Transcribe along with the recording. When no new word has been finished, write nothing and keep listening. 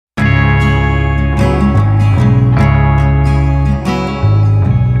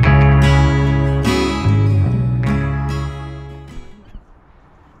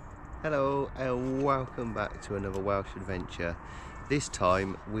welcome back to another Welsh adventure. This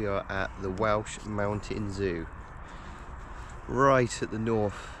time we are at the Welsh Mountain Zoo, right at the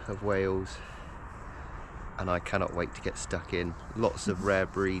north of Wales, and I cannot wait to get stuck in. Lots of rare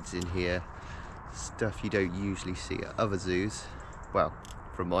breeds in here, stuff you don't usually see at other zoos, well,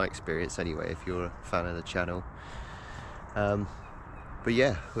 from my experience anyway, if you're a fan of the channel. But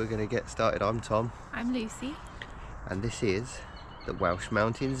yeah, we're going to get started. I'm Tom. I'm Lucy. And this is the Welsh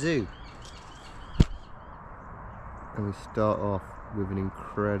Mountain Zoo. And we start off with an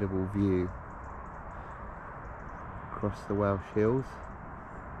incredible view across the Welsh hills.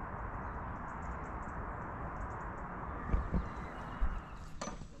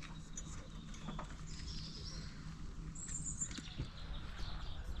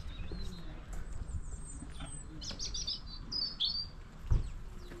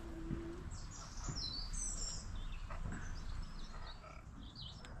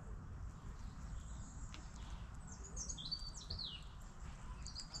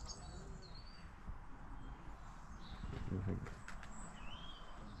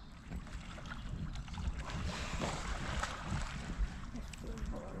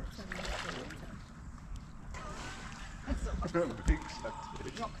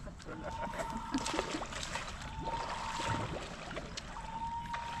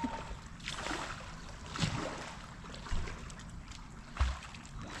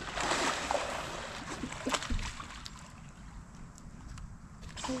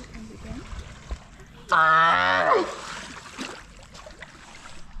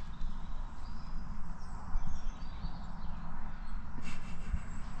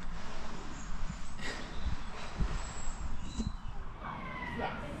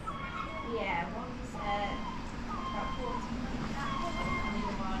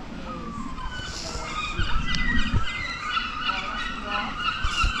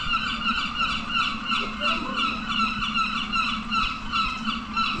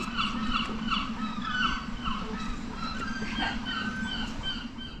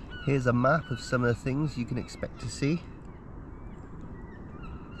 Here's a map of some of the things you can expect to see.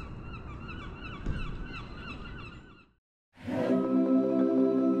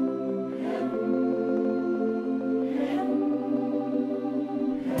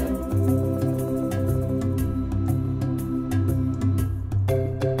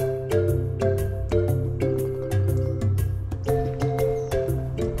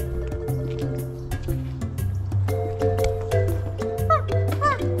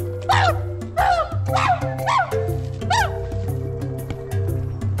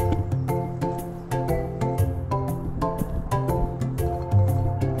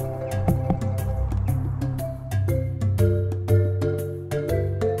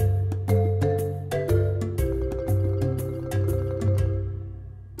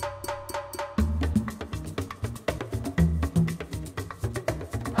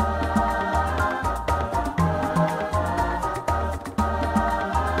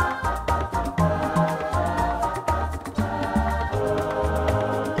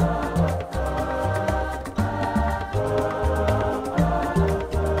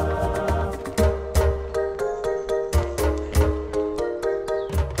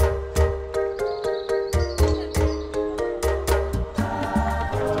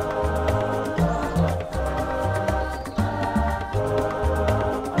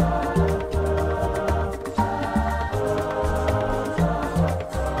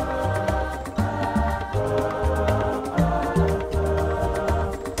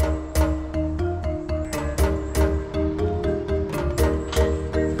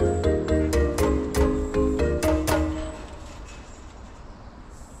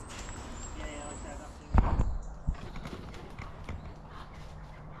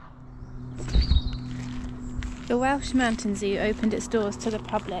 The Welsh Mountain Zoo opened its doors to the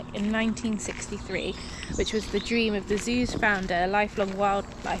public in 1963, which was the dream of the zoo's founder, lifelong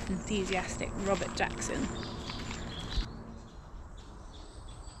wildlife enthusiast Robert Jackson.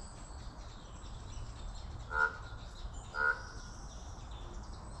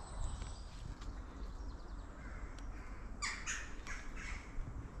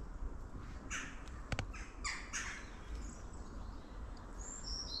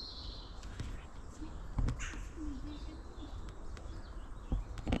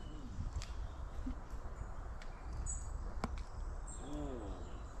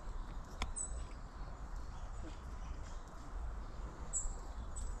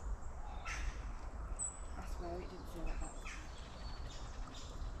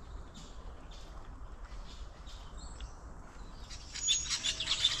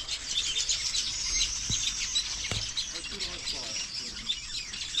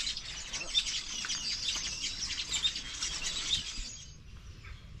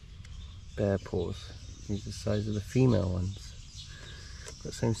 bear paws. These are the size of the female ones. Got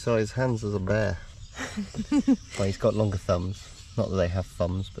the same size hands as a bear. Well, he's got longer thumbs. Not that they have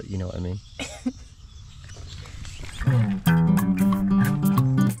thumbs, but you know what I mean.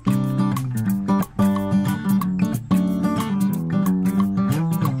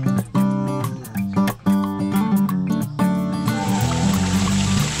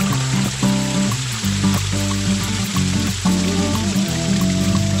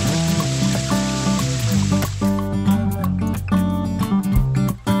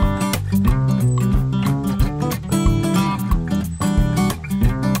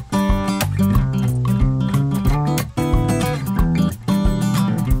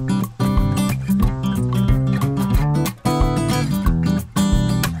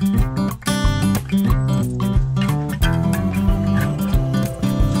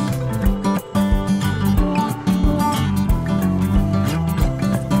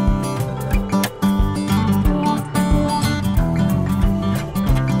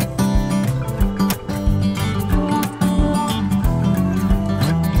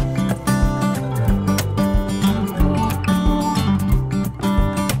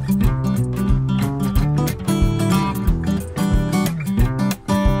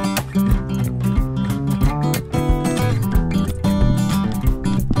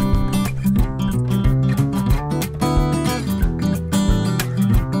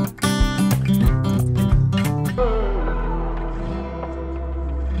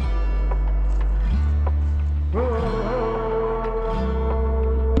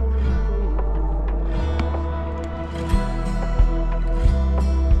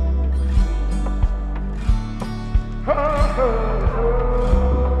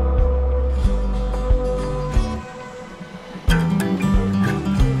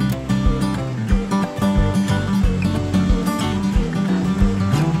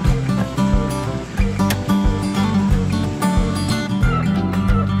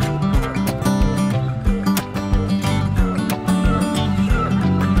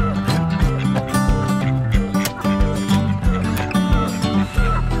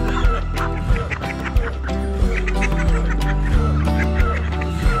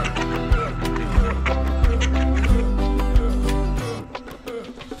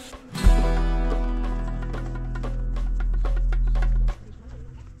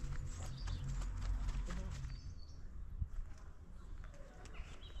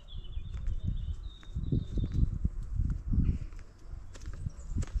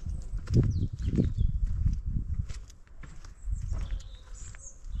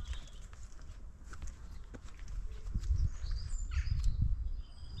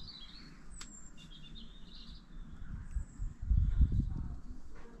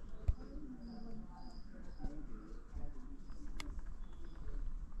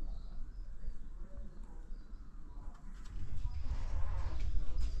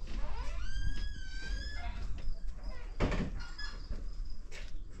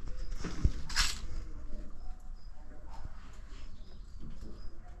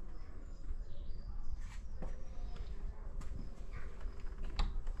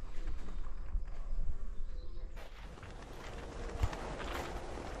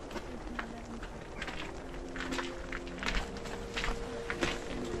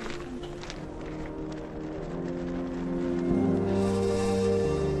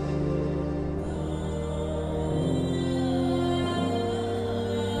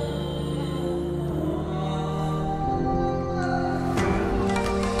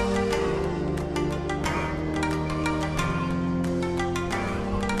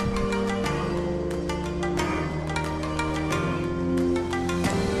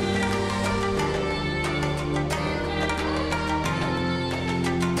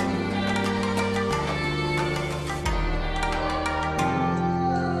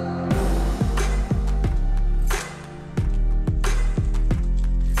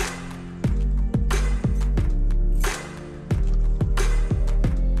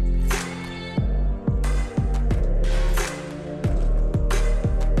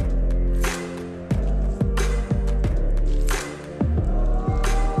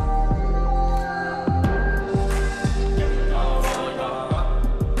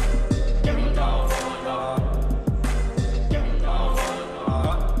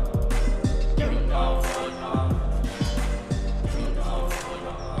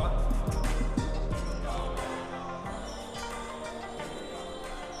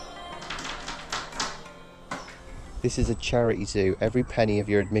 This is a charity zoo. Every penny of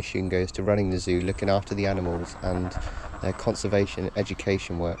your admission goes to running the zoo, looking after the animals and their conservation and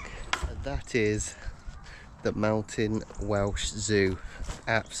education work. And that is the Mountain Welsh Zoo.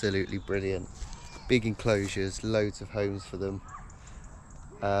 Absolutely brilliant. Big enclosures, loads of homes for them.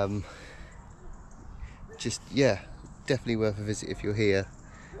 Just, yeah, definitely worth a visit if you're here.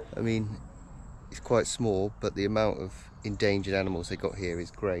 I mean, it's quite small, but the amount of endangered animals they got here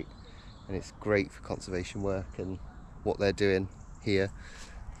is great. And it's great for conservation work, and what they're doing here,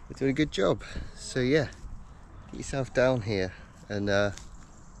 they're doing a good job. So yeah, get yourself down here and have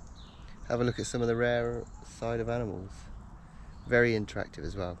a look at some of the rarer side of animals. Very interactive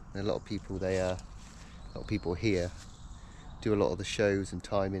as well. And a lot of people here do a lot of the shows and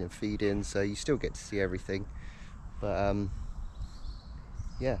timing and feed-in, so you still get to see everything. But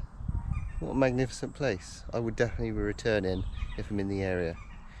yeah, what a magnificent place. I would definitely be returning if I'm in the area.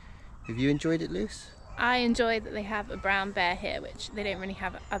 Have you enjoyed it, Luce? I enjoy that they have a brown bear here, which they don't really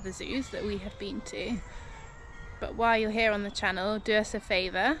have at other zoos that we have been to. But while you're here on the channel, do us a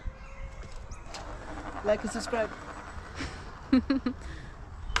favour. Like and subscribe.